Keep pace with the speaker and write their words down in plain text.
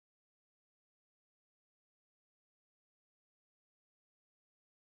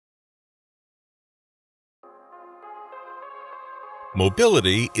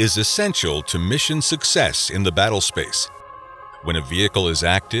Mobility is essential to mission success in the battle space. When a vehicle is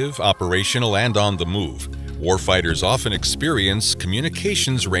active, operational, and on the move, warfighters often experience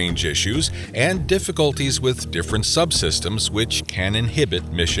communications range issues and difficulties with different subsystems which can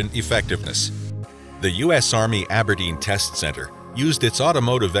inhibit mission effectiveness. The U.S. Army Aberdeen Test Center used its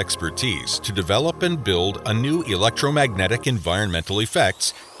automotive expertise to develop and build a new electromagnetic environmental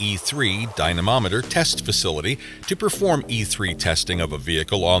effects E3 Dynamometer test facility to perform E3 testing of a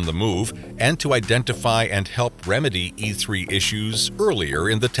vehicle on the move and to identify and help remedy E3 issues earlier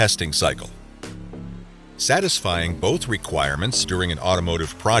in the testing cycle. Satisfying both requirements during an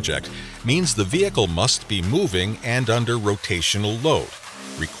automotive project means the vehicle must be moving and under rotational load,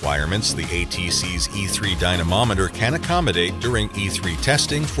 requirements the ATC's E3 Dynamometer can accommodate during E3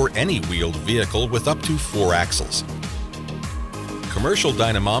 testing for any wheeled vehicle with up to 4 axles. Commercial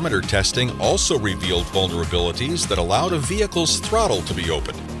dynamometer testing also revealed vulnerabilities that allowed a vehicle's throttle to be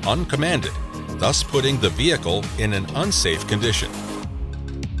opened, uncommanded, thus putting the vehicle in an unsafe condition.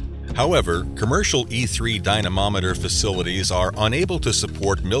 However, commercial E3 dynamometer facilities are unable to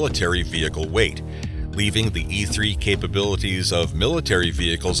support military vehicle weight, leaving the E3 capabilities of military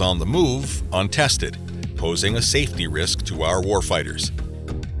vehicles on the move untested, posing a safety risk to our warfighters.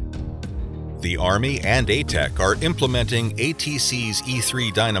 The Army and ATEC are implementing ATC's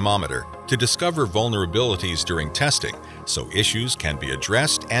E3 dynamometer to discover vulnerabilities during testing so issues can be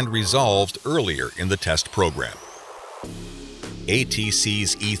addressed and resolved earlier in the test program.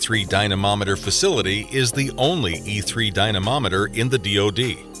 ATC's E3 dynamometer facility is the only E3 dynamometer in the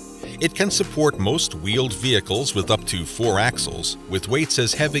DoD. It can support most wheeled vehicles with up to 4 axles, with weights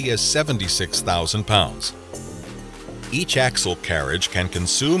as heavy as 76,000 pounds. Each axle carriage can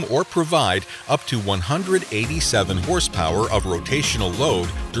consume or provide up to 187 horsepower of rotational load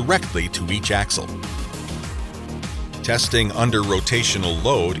directly to each axle. Testing under rotational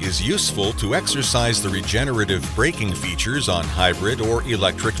load is useful to exercise the regenerative braking features on hybrid or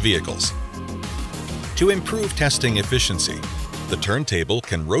electric vehicles. To improve testing efficiency, the turntable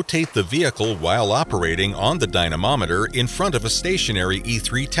can rotate the vehicle while operating on the dynamometer in front of a stationary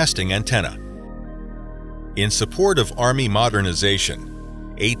E3 testing antenna. In support of Army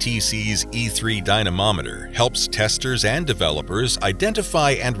modernization, ATC's E3 dynamometer helps testers and developers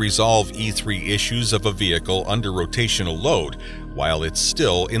identify and resolve E3 issues of a vehicle under rotational load while it's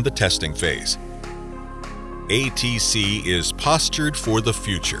still in the testing phase. ATC is postured for the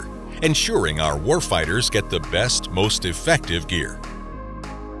future, ensuring our warfighters get the best, most effective gear.